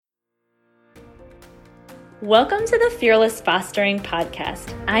Welcome to the Fearless Fostering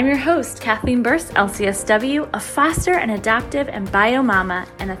Podcast. I'm your host, Kathleen Burst, LCSW, a foster and adoptive and bio mama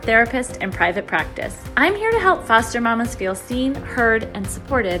and a therapist in private practice. I'm here to help foster mamas feel seen, heard, and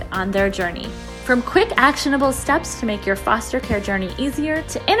supported on their journey. From quick, actionable steps to make your foster care journey easier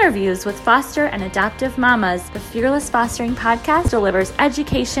to interviews with foster and adoptive mamas, the Fearless Fostering Podcast delivers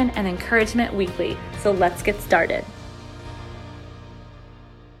education and encouragement weekly. So let's get started.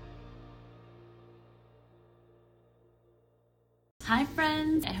 Hi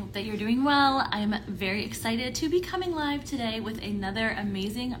friends, I hope that you're doing well. I'm very excited to be coming live today with another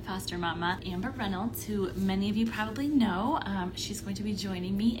amazing foster mama, Amber Reynolds, who many of you probably know. She's going to be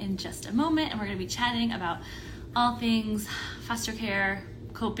joining me in just a moment, and we're going to be chatting about all things foster care,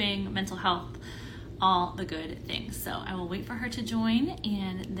 coping, mental health, all the good things. So I will wait for her to join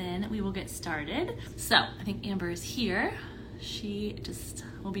and then we will get started. So I think Amber is here. She just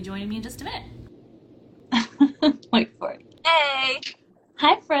will be joining me in just a minute. Wait for it. Hey!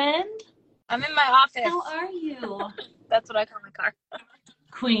 Hi, friend. I'm in my office. How are you? That's what I call my car.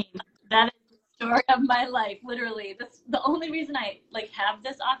 Queen. That is the story of my life, literally. The only reason I have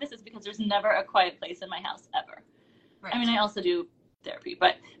this office is because there's never a quiet place in my house, ever. Right. I mean, I also do therapy,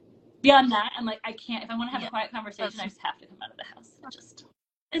 but beyond that, I'm like, I can't, if I want to have a quiet conversation, I just have to come out of the house. It just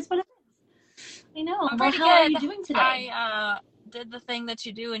is what it is. I know. Well, how are you doing today? I did the thing that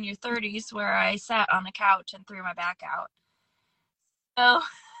you do in your 30s where I sat on a couch and threw my back out. Oh.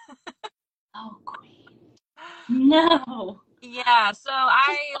 Oh, queen. No. Yeah, so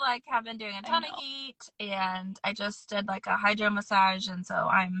I have been doing a ton of heat, and I just did a hydro massage, and so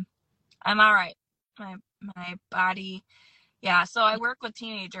I'm all right. My body, yeah. So I work with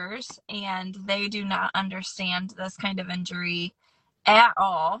teenagers, and they do not understand this kind of injury at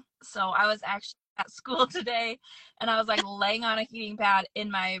all. So I was actually at school today, and I was laying on a heating pad in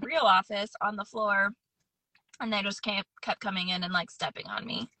my real office on the floor. And they just kept coming in and stepping on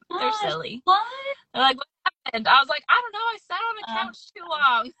me. They're silly. What? They're like, what happened? I was like, I don't know. I sat on the couch too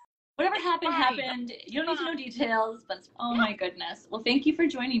long. Whatever happened. You don't need to know details, but my goodness. Well, thank you for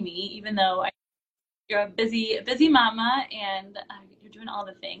joining me, even though you're a busy mama and you're doing all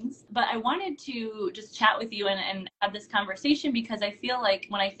the things. But I wanted to just chat with you and have this conversation because I feel like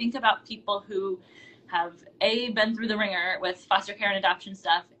when I think about people who have A, been through the ringer with foster care and adoption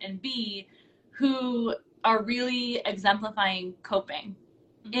stuff, and B, who are really exemplifying coping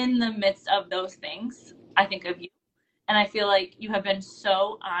in the midst of those things, I think of you. And I feel like you have been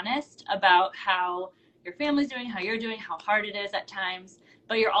so honest about how your family's doing, how you're doing, how hard it is at times,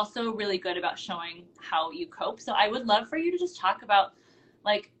 but you're also really good about showing how you cope. So I would love for you to just talk about,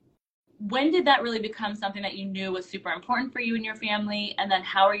 when did that really become something that you knew was super important for you and your family? And then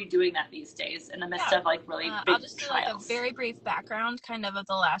how are you doing that these days in the midst of really big I'll just do trials? A very brief background kind of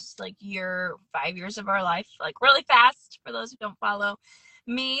the last 5 years of our life, really fast for those who don't follow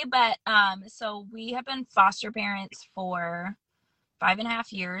me. But so we have been foster parents for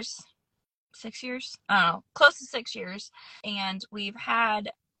 5.5 years, 6 years, I don't know, close to 6 years. And we've had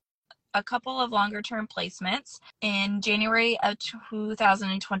a couple of longer term placements. In January of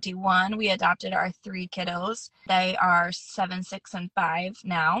 2021, we adopted our 3 kiddos. They are 7, 6, and 5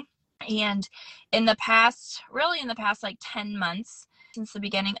 now. And in the past 10 months, since the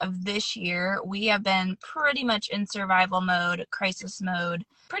beginning of this year, we have been pretty much in survival mode, crisis mode,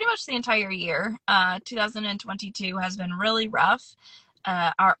 pretty much the entire year. 2022 has been really rough.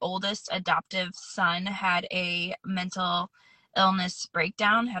 Our oldest adoptive son had a mental illness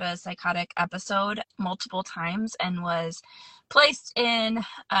breakdown, had a psychotic episode multiple times, and was placed in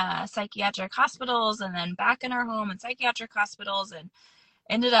psychiatric hospitals and then back in our home in psychiatric hospitals, and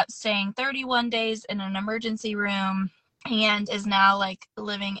ended up staying 31 days in an emergency room, and is now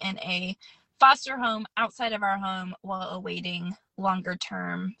living in a foster home outside of our home while awaiting longer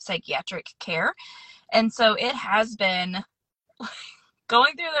term psychiatric care. And so it has been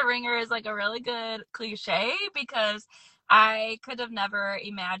going through the ringer is a really good cliche, because I could have never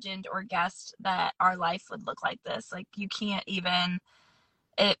imagined or guessed that our life would look like this. You can't even,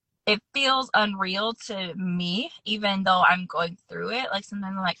 it feels unreal to me, even though I'm going through it.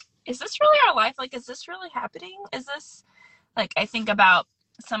 Sometimes I'm is this really our life? Is this really happening? Is this, I think about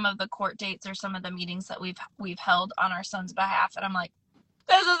some of the court dates or some of the meetings that we've held on our son's behalf, and I'm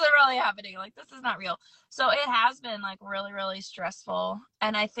this isn't really happening. This is not real. So it has been really, really stressful.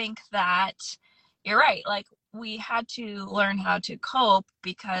 And I think that you're right. We had to learn how to cope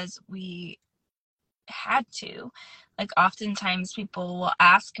because we had to. Oftentimes people will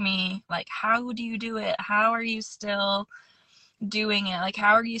ask me, how do you do it? How are you still doing it?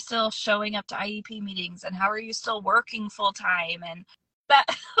 How are you still showing up to IEP meetings? And how are you still working full time? And that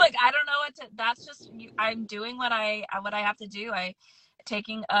like I don't know what to, that's just I'm doing what I have to do. I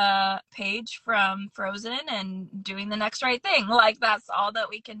taking a page from Frozen and doing the next right thing. Like that's all that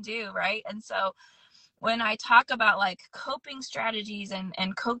we can do, right? And so when I talk about like coping strategies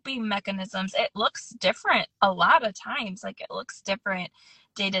and coping mechanisms, it looks different a lot of times. Like it looks different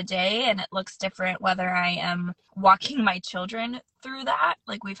day to day, and it looks different whether I am walking my children through that.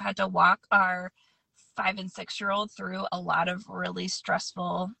 Like we've had to walk our 5 and 6 year old through a lot of really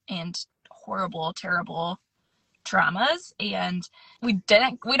stressful and horrible, terrible traumas, and we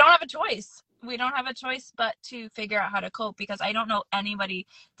don't have a choice. We don't have a choice but to figure out how to cope, because I don't know anybody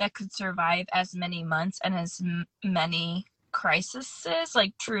that could survive as many months and as many crises,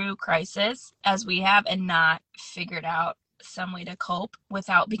 like true crisis, as we have, and not figured out some way to cope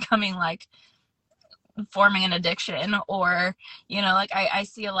without becoming like forming an addiction. Or like I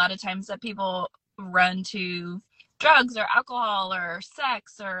see a lot of times that people run to drugs or alcohol or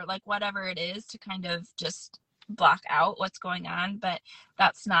sex or like whatever it is to kind of just block out what's going on. But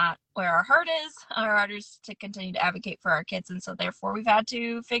that's not where our heart is. Our heart is to continue to advocate for our kids, and so therefore we've had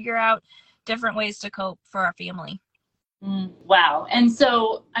to figure out different ways to cope for our family. Wow. And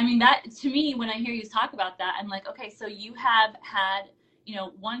so, I mean, that to me, when I hear you talk about that, I'm like, okay, so you have had,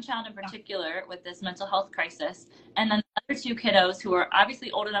 one child in particular with this mental health crisis, and then the other two kiddos who are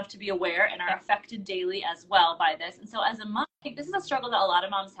obviously old enough to be aware and are affected daily as well by this. And so as a mom, I think this is a struggle that a lot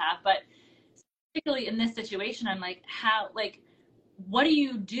of moms have, but particularly in this situation, I'm like, what do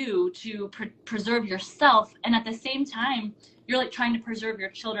you do to preserve yourself? And at the same time, you're like trying to preserve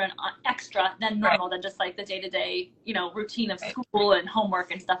your children extra than normal, than just like the day-to-day, routine of school and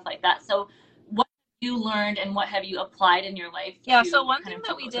homework and stuff like that. So what have you learned and what have you applied in your life? Yeah, so one thing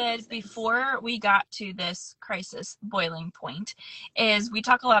that we did before we got to this crisis boiling point is we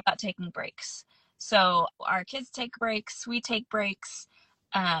talk a lot about taking breaks. So our kids take breaks, we take breaks.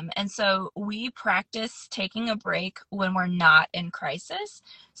 And so we practice taking a break when we're not in crisis.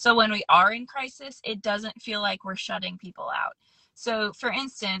 So when we are in crisis, it doesn't feel like we're shutting people out. So for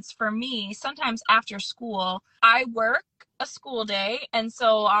instance, for me, sometimes after school, I work a school day. And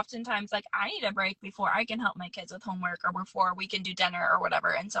so oftentimes like I need a break before I can help my kids with homework or before we can do dinner or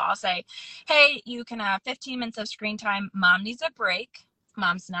whatever. And so I'll say, hey, you can have 15 minutes of screen time. Mom needs a break.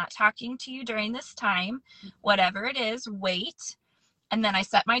 Mom's not talking to you during this time. Whatever it is, wait. And then I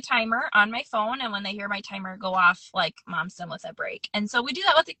set my timer on my phone, and when they hear my timer go off, like mom's done with a break. And so we do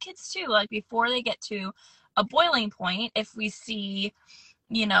that with the kids too. Like before they get to a boiling point, if we see,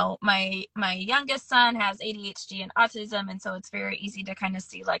 my youngest son has ADHD and autism, and so it's very easy to kind of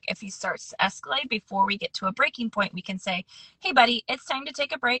see like if he starts to escalate before we get to a breaking point, we can say, hey buddy, it's time to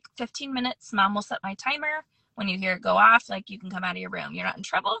take a break, 15 minutes. Mom will set my timer. When you hear it go off, like you can come out of your room. You're not in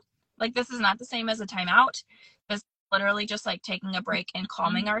trouble. Like this is not the same as a timeout. Literally just like taking a break and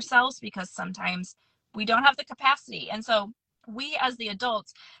calming ourselves, because sometimes we don't have the capacity. And so we as the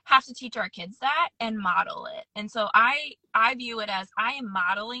adults have to teach our kids that and model it. And so I view it as I am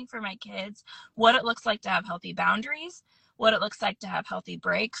modeling for my kids what it looks like to have healthy boundaries, what it looks like to have healthy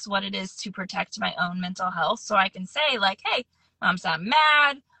breaks, what it is to protect my own mental health. So I can say like, hey, mom's not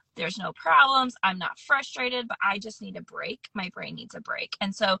mad. There's no problems. I'm not frustrated, but I just need a break. My brain needs a break.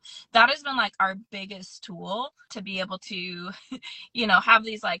 And so that has been like our biggest tool to be able to, have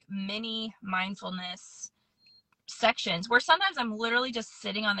these like mini mindfulness sections where sometimes I'm literally just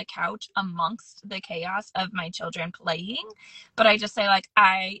sitting on the couch amongst the chaos of my children playing. But I just say like,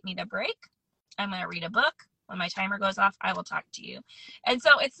 I need a break. I'm going to read a book. When my timer goes off, I will talk to you. And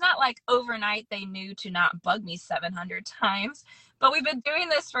so it's not like overnight they knew to not bug me 700 times, but we've been doing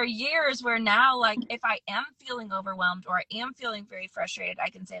this for years where now, like, if I am feeling overwhelmed or I am feeling very frustrated, I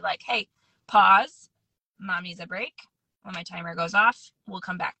can say like, hey, pause, mom needs a break. When my timer goes off, we'll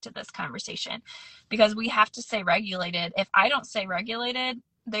come back to this conversation, because we have to stay regulated. If I don't stay regulated,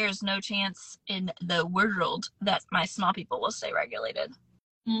 there's no chance in the world that my small people will stay regulated.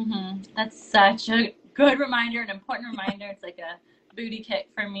 Mm-hmm. That's such a good reminder, an important reminder. It's like a booty kick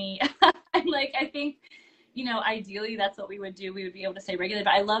for me. I think, ideally that's what we would do. We would be able to stay regulated,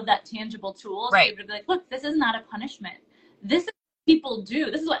 but I love that tangible tool. So right. We would be like, look, this is not a punishment. This is what people do.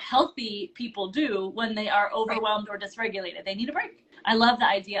 This is what healthy people do when they are overwhelmed or dysregulated. They need a break. I love the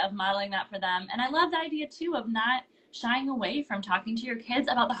idea of modeling that for them. And I love the idea too of not shying away from talking to your kids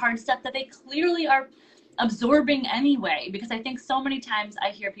about the hard stuff that they clearly are absorbing anyway, because I think so many times I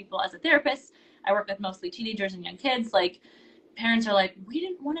hear people as a therapist, I work with mostly teenagers and young kids, like parents are like, we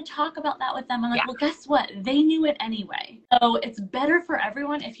didn't want to talk about that with them. I'm like, Yeah. well, guess what? They knew it anyway. So it's better for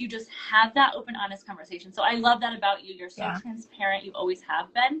everyone if you just have that open, honest conversation. So I love that about you. You're so Yeah. transparent. You always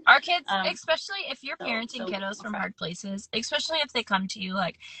have been. Our kids, especially if you're So parenting kiddos from hard places, especially if they come to you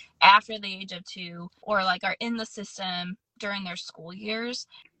like after the age of 2 or like are in the system during their school years,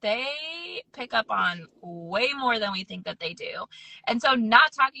 they pick up on way more than we think that they do. And so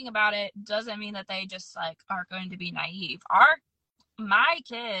not talking about it doesn't mean that they just like are going to be naive. My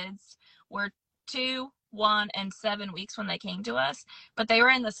kids were 2, 1, and 7 weeks when they came to us, but they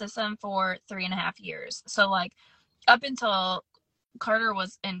were in the system for 3.5 years. So like up until Carter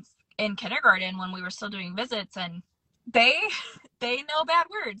was in kindergarten when we were still doing visits, and they they know bad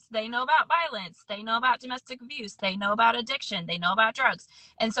words, they know about violence, they know about domestic abuse, they know about addiction, they know about drugs.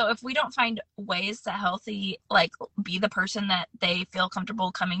 And so if we don't find ways to healthy like be the person that they feel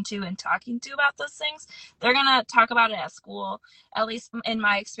comfortable coming to and talking to about those things, they're gonna talk about it at school. At least in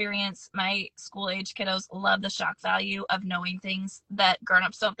my experience, my school age kiddos love the shock value of knowing things that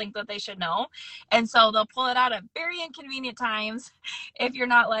grown-ups don't think that they should know. And so they'll pull it out at very inconvenient times if you're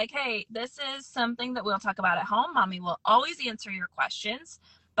not like, hey, this is something that we'll talk about at home. Mommy will always answer your questions,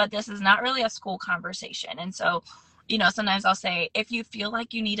 but this is not really a school conversation. And so, sometimes I'll say, if you feel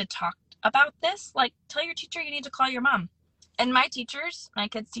like you need to talk about this, like tell your teacher you need to call your mom. And my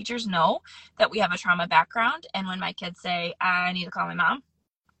kids' teachers know that we have a trauma background. And when my kids say, I need to call my mom,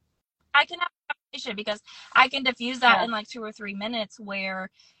 I can have a conversation because I can diffuse that in like 2 or 3 minutes, where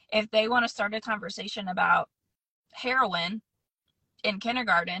if they want to start a conversation about heroin in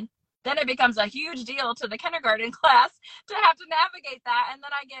kindergarten, then it becomes a huge deal to the kindergarten class to have to navigate that. And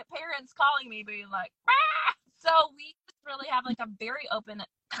then I get parents calling me being like, ah! So we just really have like a very open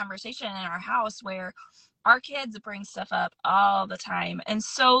conversation in our house where our kids bring stuff up all the time. And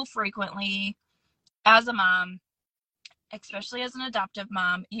so frequently as a mom, especially as an adoptive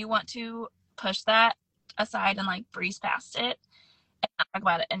mom, you want to push that aside and like breeze past it and not talk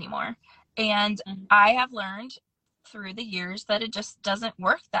about it anymore. And I have learned through the years that it just doesn't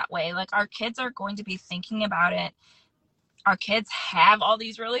work that way. Like our kids are going to be thinking about it. Our kids have all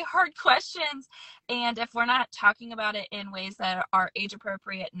these really hard questions. And if we're not talking about it in ways that are age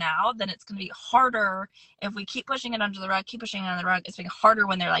appropriate now, then it's going to be harder if we keep pushing it under the rug, It's going to be harder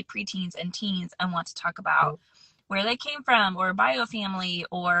when they're like preteens and teens and want to talk about where they came from or biofamily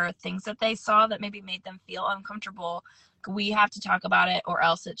or things that they saw that maybe made them feel uncomfortable. We have to talk about it, or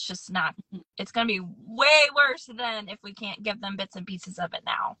else it's just not, it's going to be way worse than if we can't give them bits and pieces of it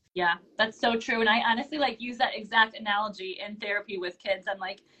now. Yeah, that's so true. And I honestly like use that exact analogy in therapy with kids. I'm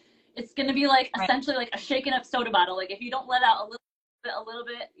like, it's going to be like essentially like a shaken up soda bottle. Like if you don't let out a little bit,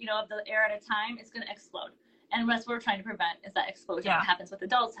 of the air at a time, it's going to explode. And that's what we're trying to prevent is that explosion. It happens with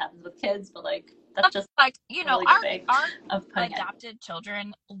adults, happens with kids, but like that's just like really our adopted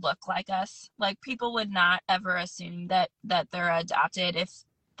children look like us. Like people would not ever assume that they're adopted if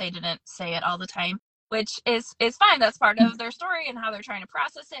they didn't say it all the time, which is fine. That's part of their story and how they're trying to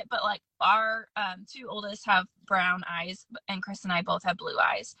process it. But like our 2 oldest have brown eyes, and Chris and I both have blue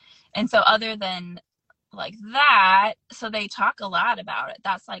eyes. And so other than like that, so they talk a lot about it.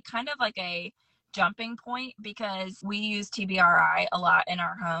 That's like kind of like a jumping point because we use TBRI a lot in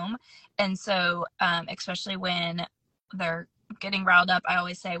our home. And so especially when they're getting riled up, I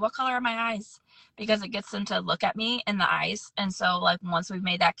always say, what color are my eyes? Because it gets them to look at me in the eyes. And so like once we've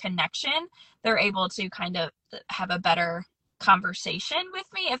made that connection, they're able to kind of have a better conversation with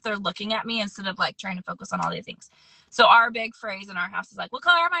me if they're looking at me instead of like trying to focus on all the things. So our big phrase in our house is like, what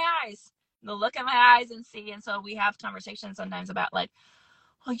color are my eyes? They'll look at my eyes and see. And so we have conversations sometimes about like,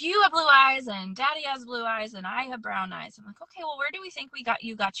 well, you have blue eyes and daddy has blue eyes and I have brown eyes. I'm like, okay, well, where do we think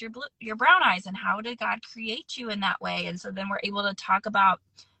you got your brown eyes, and how did God create you in that way? And so then we're able to talk about,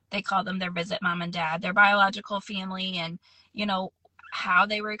 they call them their visit mom and dad, their biological family, and, how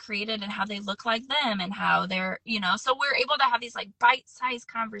they were created and how they look like them and how they're, so we're able to have these like bite-sized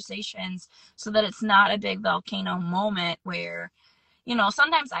conversations so that it's not a big volcano moment where,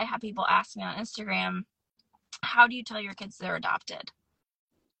 sometimes I have people ask me on Instagram, how do you tell your kids they're adopted?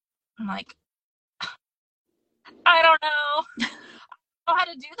 I'm like, I don't know. I don't know how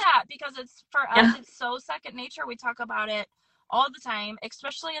to do that because it's for us, it's so second nature. We talk about it all the time,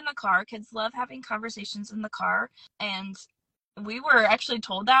 especially in the car. Kids love having conversations in the car. And we were actually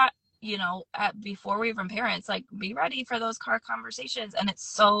told that, before we were from parents, like be ready for those car conversations. And it's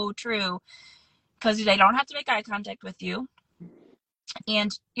so true because they don't have to make eye contact with you.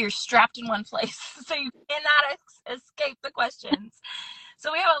 And you're strapped in one place, so you cannot escape the questions.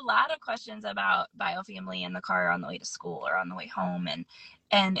 So we have a lot of questions about biofamily in the car on the way to school or on the way home,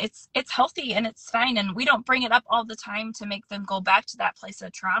 and it's healthy and it's fine, and we don't bring it up all the time to make them go back to that place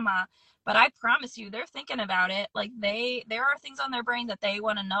of trauma. But I promise you, they're thinking about it. Like there are things on their brain that they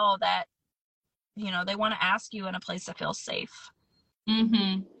want to know, that they want to ask you in a place that feels safe.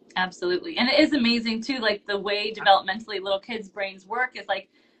 Mm-hmm. Absolutely. And it is amazing too, like the way developmentally little kids' brains work is like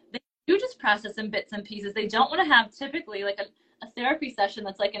they do just process in bits and pieces. They don't want to have typically like a therapy session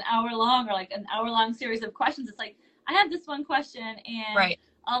that's like an hour long or like an hour long series of questions. It's like, I have this one question and Right.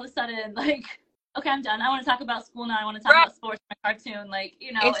 all of a sudden like, okay, I'm done. I want to talk about school now. I want to talk Right. about sports, my cartoon. Like,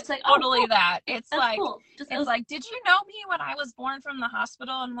 It's it's like, oh, totally cool. that. It's That's like, cool. it's like, did you know me when I was born from the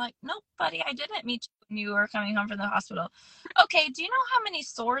hospital? And I'm like, nope, buddy, I didn't meet you when you were coming home from the hospital. Okay, do you know how many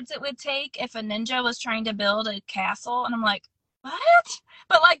swords it would take if a ninja was trying to build a castle? And I'm like, what?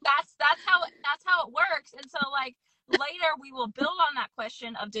 But like that's how it works. And so like later we will build on that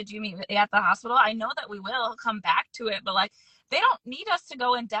question of, did you meet me at the hospital? I know that we will come back to it, but like they don't need us to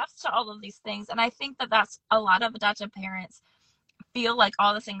go in depth to all of these things. And I think that that's a lot of adoptive parents feel like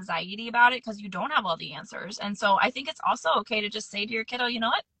all this anxiety about it because you don't have all the answers. And so I think it's also okay to just say to your kiddo, you know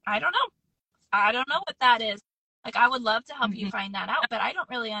what? I don't know. I don't know what that is. Like, I would love to help you mm-hmm. find that out, but I don't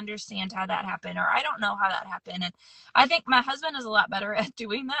really understand how that happened, or I don't know how that happened. And I think my husband is a lot better at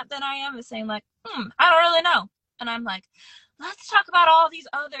doing that than I am, is saying like, I don't really know. And I'm like, let's talk about all these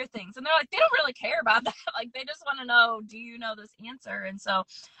other things. And they're like, they don't really care about that. Like, they just want to know, do you know this answer? And so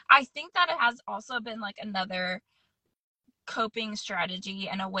I think that it has also been like another coping strategy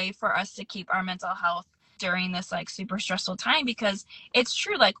and a way for us to keep our mental health during this like super stressful time, because it's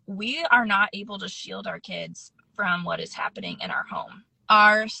true, like we are not able to shield our kids from what is happening in our home.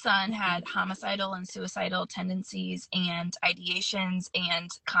 Our son had homicidal and suicidal tendencies and ideations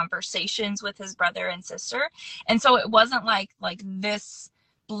and conversations with his brother and sister. And so it wasn't like this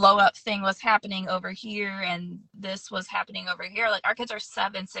blow up thing was happening over here and this was happening over here. Like our kids are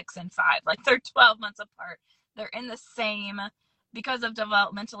 7, 6, and 5. Like they're 12 months apart. They're in the same, because of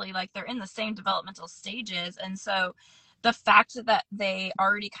developmentally, like they're in the same developmental stages. And so the fact that they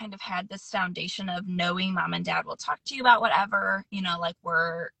already kind of had this foundation of knowing mom and dad will talk to you about whatever, like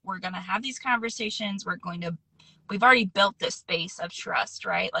we're going to have these conversations. We've already built this space of trust,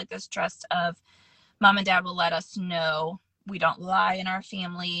 right? Like this trust of mom and dad will let us know. We don't lie in our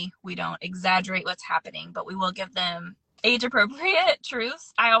family. We don't exaggerate what's happening, but we will give them age appropriate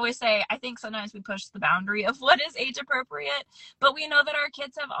truths. I always say, I think sometimes we push the boundary of what is age appropriate, but we know that our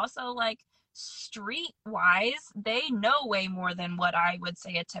kids have also like street wise, they know way more than what I would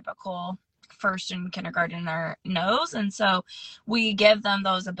say a typical first and kindergartner knows. And so we give them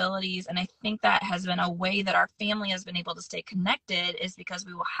those abilities. And I think that has been a way that our family has been able to stay connected, is because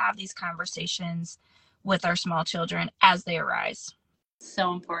we will have these conversations with our small children as they arise.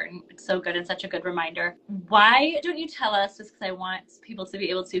 So important. It's so good and such a good reminder. Why don't you tell us, just because I want people to be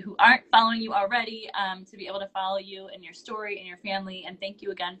able to, who aren't following you already, to be able to follow you and your story and your family. And thank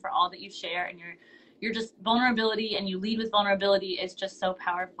you again for all that you share, and your just vulnerability, and you lead with vulnerability is just so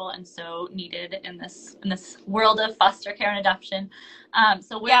powerful and so needed in this world of foster care and adoption.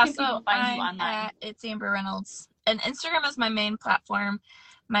 So where can people find you online? It's Amber Reynolds, and Instagram is my main platform.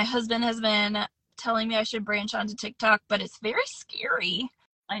 My husband has been telling me I should branch onto TikTok, but it's very scary.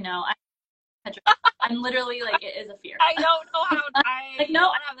 I know. I'm literally like, it is a fear. I don't know how I like, no,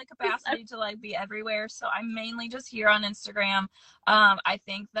 don't have the capacity to like be everywhere. So I'm mainly just here on Instagram. I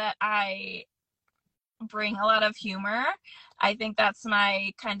think that I bring a lot of humor. I think that's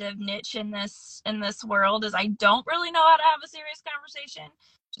my kind of niche in this world, is I don't really know how to have a serious conversation,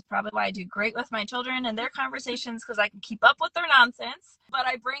 which is probably why I do great with my children and their conversations, because I can keep up with their nonsense. But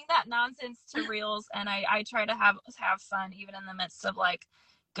I bring that nonsense to reels, and I try to have fun even in the midst of like,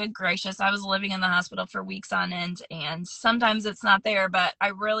 good gracious, I was living in the hospital for weeks on end, and sometimes it's not there, but I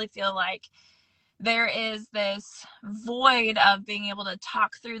really feel like there is this void of being able to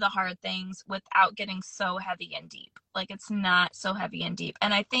talk through the hard things without getting so heavy and deep. Like it's not so heavy and deep.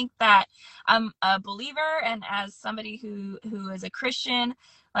 And I think that I'm a believer, and as somebody who is a Christian,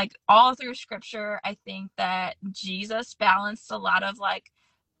 like all through scripture, I think that Jesus balanced a lot of like,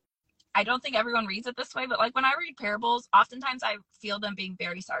 I don't think everyone reads it this way, but like when I read parables, oftentimes I feel them being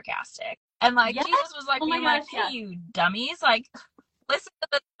very sarcastic. And like yes. Jesus was like, being like, hey, you dummies, like listen to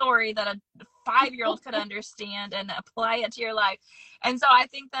the story that a 5-year-old could understand and apply it to your life. And so I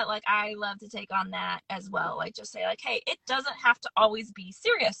think that like I love to take on that as well. Like just say like, hey, it doesn't have to always be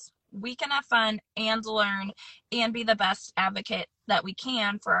serious. We can have fun and learn and be the best advocate that we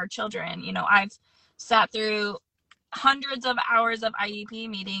can for our children. I've sat through hundreds of hours of IEP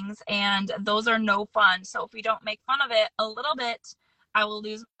meetings, and those are no fun. So if we don't make fun of it a little bit, I will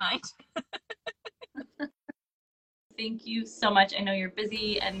lose my mind. Thank you so much. I know you're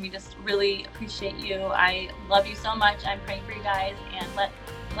busy and we just really appreciate you. I love you so much. I'm praying for you guys, and let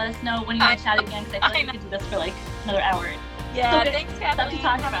us know when you want to chat again, because I feel like we could do this for like another hour. Yeah, So thanks, Kathleen.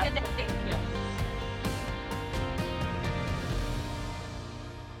 Have a good day.